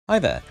Hi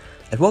there,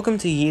 and welcome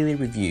to Yearly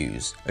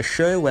Reviews, a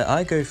show where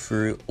I go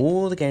through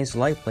all the games that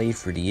I played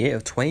through the year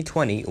of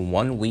 2020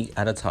 1 week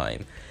at a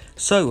time.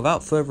 So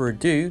without further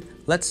ado,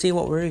 let's see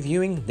what we're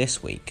reviewing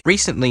this week.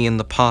 Recently, in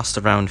the past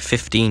around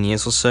 15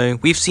 years or so,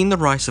 we've seen the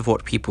rise of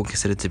what people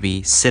consider to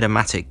be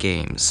cinematic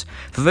games.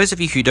 For those of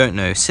you who don't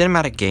know,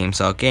 cinematic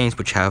games are games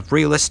which have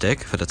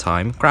realistic, for the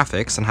time,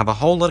 graphics and have a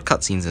whole lot of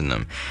cutscenes in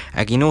them.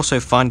 And you can also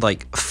find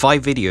like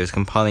 5 videos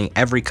compiling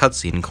every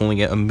cutscene and calling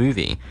it a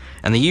movie,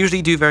 and they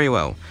usually do very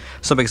well.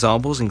 Some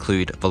examples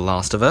include The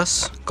Last of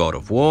Us, God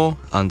of War,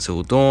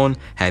 Until Dawn,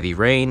 Heavy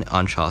Rain,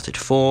 Uncharted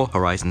 4,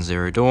 Horizon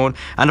Zero Dawn,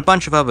 and a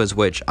bunch of others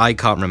which I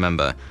can't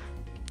remember.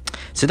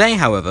 Today,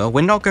 however,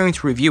 we're not going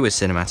to review a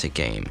cinematic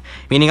game,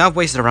 meaning I've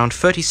wasted around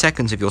 30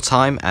 seconds of your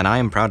time and I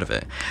am proud of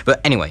it.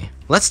 But anyway,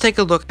 let's take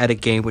a look at a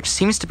game which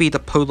seems to be the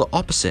polar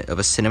opposite of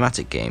a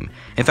cinematic game.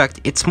 In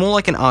fact, it's more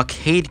like an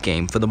arcade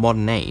game for the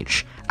modern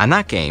age, and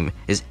that game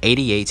is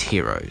 88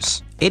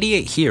 Heroes.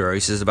 88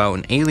 Heroes is about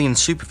an alien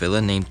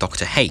supervillain named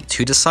Dr. Hate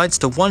who decides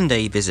to one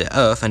day visit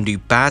Earth and do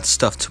bad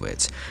stuff to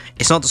it.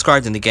 It's not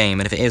described in the game,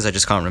 and if it is, I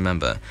just can't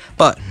remember.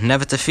 But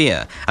never to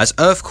fear, as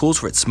Earth calls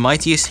for its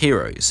mightiest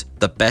heroes,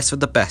 the best of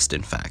the best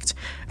in fact.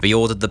 They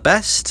ordered the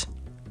best,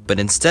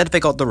 but instead they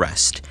got the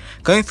rest.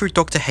 Going through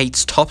Dr.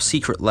 Hate's top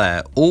secret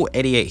lair, all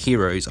 88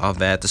 heroes are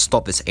there to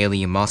stop this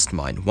alien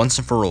mastermind once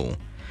and for all.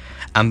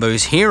 And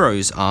those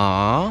heroes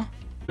are...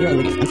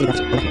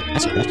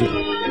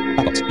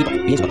 Batbots,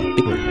 Bebop, Bea's Mother,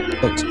 Big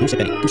Blue, Bones, Moose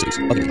Benny, Goose,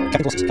 Buggy,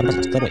 Captain Colossus, Captain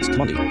President, Clairvoyance,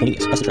 Commando,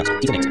 Cornelius, Buster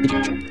Trask, Detonate,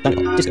 Digimatch,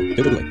 Dynamite, Disco,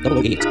 Dodo Duo, Double O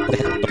 88, Dr.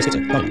 Heckle, Dr. Schizo,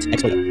 Dynamite,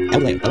 Exploder,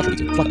 Elder Leo,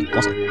 Electrocutor, Flugger,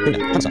 Blaster, Luna,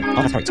 Hammerstein,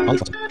 R.F. Harriet, Harley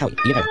Trotter, Howie,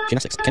 Ian Air,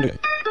 Gymnastics, Kendodo,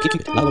 Kid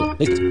Cupid, Lala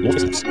Laser Beat, Lord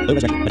Fistimus, Low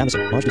Res Reggie, Madame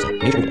Whistle, Marge Boozer,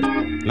 Major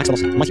Overlord, Max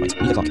Velocity, Mighty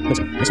Might, Mika Clark,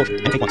 Wilson, Miss Fortune,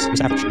 MK Once,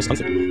 Mr. Average, Mr. Kung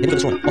Fu, Hidden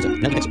Destroyer, Otto,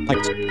 Nelly Pixel,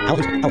 Pirates, Owl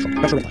Hunter, Owl Shot,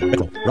 Retro Red Fire, Red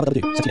Roll, Rubber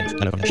Double Do, Senti Dave,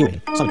 Nano Shield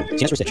Raiden, Simon Dawn,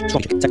 Sinestro Stitch,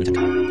 Strong Chick, Tekken Tank,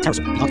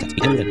 Terrasol, The Architect,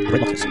 The Enemy Within, The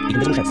Red Noctis, The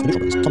Invisible Sheriff, The Neutral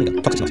Brothers, Tommy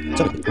Gun, Toxic Smut,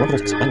 Turbo, Ron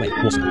Vortex, Runaway,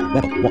 Warsaw,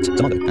 Rebel, Watt,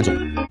 Zamando, and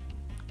Zoro.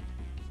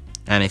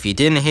 And if you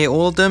didn't hear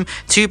all of them,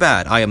 too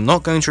bad, I am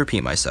not going to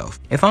repeat myself.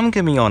 If I'm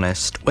gonna be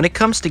honest, when it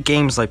comes to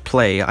games I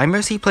play, I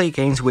mostly play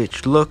games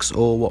which looks,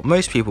 or what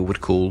most people would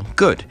call,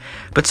 good.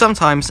 But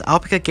sometimes, I'll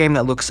pick a game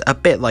that looks a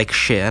bit like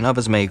shit, and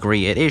others may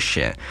agree it is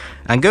shit.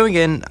 And going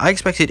in, I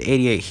expected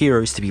 88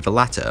 Heroes to be the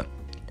latter.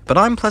 But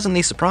I'm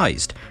pleasantly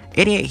surprised.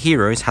 88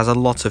 Heroes has a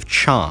lot of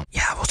charm.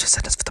 Yeah, we'll just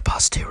set this for the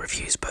past 2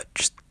 reviews, but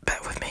just bear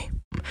with me.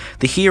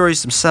 The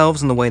heroes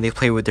themselves and the way they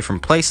play with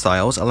different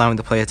playstyles, allowing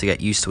the player to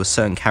get used to a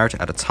certain character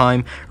at a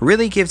time,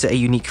 really gives it a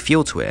unique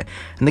feel to it,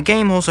 and the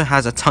game also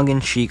has a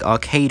tongue-in-cheek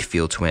arcade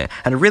feel to it,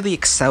 and it really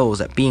excels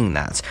at being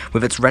that,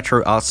 with its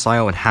retro art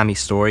style and hammy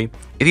story.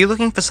 If you're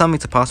looking for something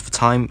to pass the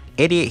time,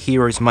 88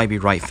 Heroes might be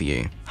right for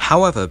you.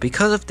 However,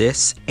 because of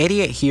this,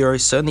 88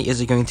 Heroes certainly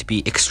isn't going to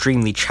be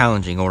extremely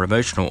challenging or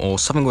emotional or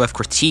something worth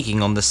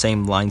critiquing on the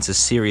same lines as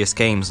serious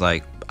games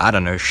like, I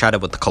don't know, Shadow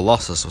of the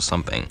Colossus or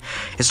something.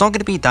 It's not going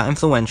to be that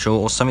influential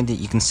or something that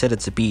you consider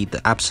to be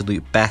the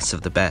absolute best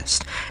of the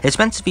best. It's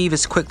meant to be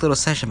this quick little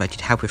session that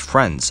you'd have with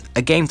friends,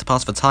 a game to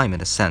pass the time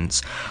in a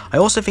sense. I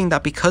also think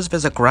that because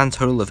there's a grand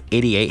total of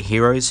 88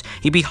 heroes,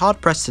 you'd be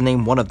hard pressed to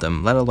name one of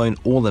them, let alone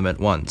all of them at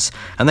once,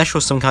 unless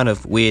you're some kind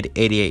of weird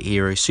 88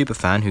 hero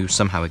superfan who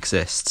somehow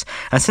exists.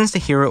 And since the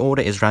hero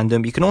order is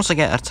random, you can also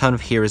get a ton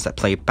of heroes that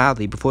play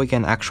badly before you get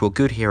an actual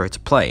good hero to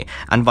play,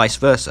 and vice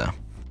versa.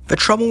 The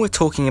trouble with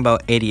talking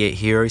about 88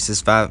 Heroes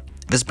is that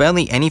there's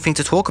barely anything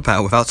to talk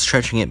about without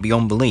stretching it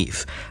beyond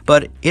belief,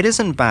 but it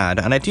isn't bad,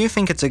 and I do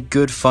think it's a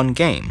good fun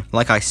game.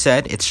 Like I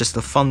said, it's just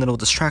a fun little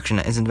distraction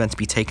that isn't meant to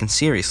be taken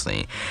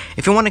seriously.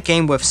 If you want a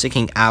game worth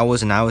sinking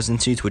hours and hours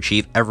into to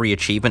achieve every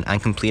achievement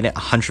and complete it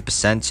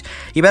 100%,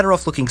 you're better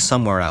off looking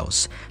somewhere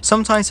else.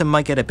 Sometimes it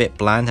might get a bit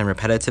bland and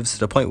repetitive to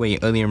the point where you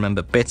only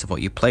remember bits of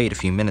what you played a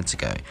few minutes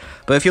ago,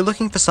 but if you're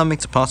looking for something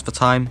to pass the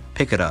time,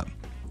 pick it up.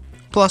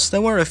 Plus,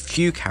 there were a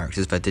few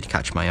characters that did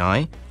catch my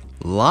eye,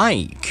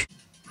 like...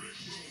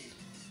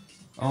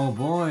 Oh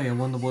boy, I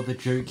wonder what the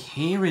joke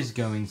here is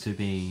going to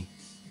be.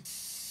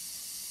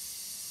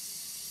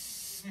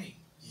 Hey,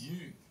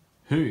 you.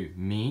 Who,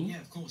 me?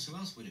 Yeah, of course, who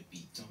else would it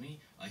be, dummy?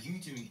 Are you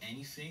doing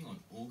anything on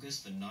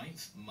August the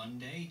 9th,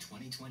 Monday,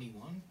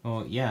 2021?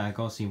 Oh, yeah, I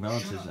gotta see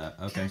relatives Shut up.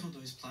 okay. Cancel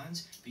those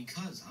plans,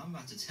 because I'm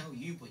about to tell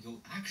you what you're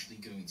actually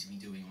going to be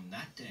doing on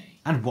that day.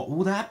 And what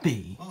will that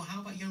be? Well,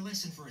 how about you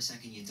listen for a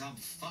second, you dumb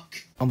fuck?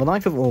 On the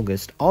 9th of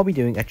August, I'll be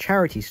doing a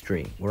charity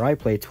stream where I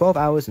play 12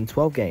 hours and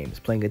 12 games,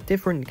 playing a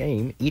different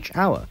game each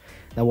hour.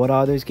 Now what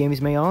are those games,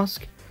 you may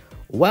ask?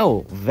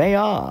 Well, they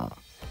are...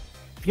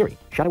 Fury,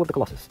 Shadow of the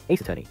Colossus, Ace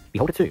Attorney,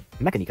 Beholder 2,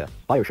 Mechanica,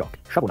 Bioshock,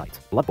 Shovel Knight,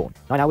 Bloodborne,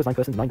 9 Hours, 9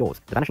 Persons, 9 Doors,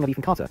 The Vanishing of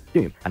Ethan Carter,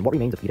 Doom, and What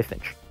Remains of Edith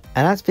Finch.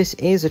 And as this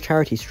is a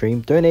charity stream,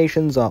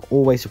 donations are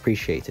always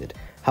appreciated.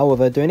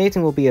 However,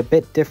 donating will be a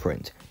bit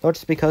different, not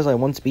just because I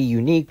want to be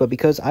unique, but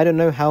because I don't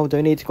know how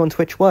donating on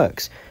Twitch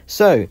works.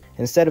 So,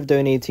 instead of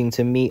donating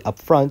to me up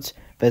front,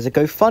 there's a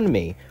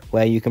GoFundMe,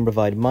 where you can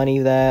provide money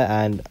there,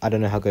 and I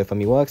don't know how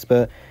GoFundMe works,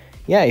 but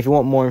yeah, if you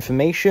want more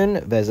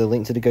information, there's a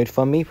link to the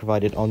GoFundMe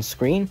provided on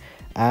screen,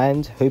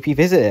 and hope you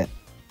visit it.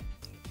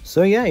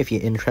 So yeah, if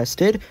you're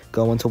interested,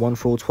 go on to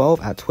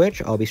OneForAll12 at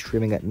Twitch. I'll be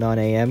streaming at 9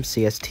 AM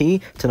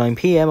CST to 9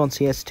 PM on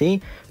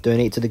CST.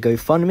 Donate to the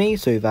GoFundMe,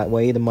 so that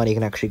way the money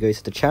can actually go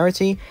to the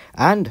charity,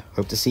 and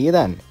hope to see you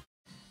then.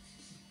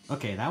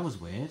 Okay, that was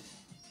weird.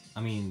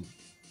 I mean,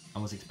 I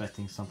was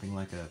expecting something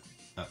like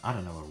I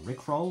don't know, a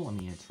Rickroll? I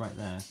mean, it's right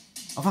there.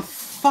 Oh, for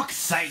fuck's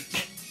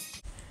sake!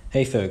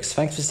 Hey folks,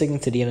 thanks for sticking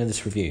to the end of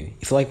this review.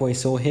 If you like what you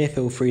saw here,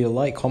 feel free to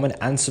like, comment,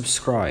 and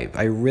subscribe.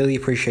 I really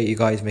appreciate you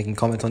guys making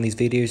comments on these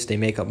videos. They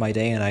make up my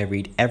day and I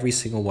read every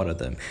single one of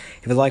them.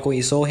 If you like what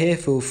you saw here,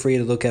 feel free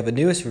to look at the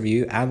newest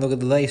review and look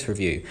at the latest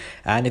review.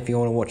 And if you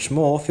want to watch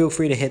more, feel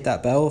free to hit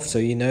that bell so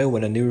you know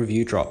when a new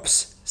review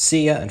drops.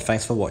 See ya and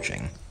thanks for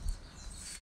watching.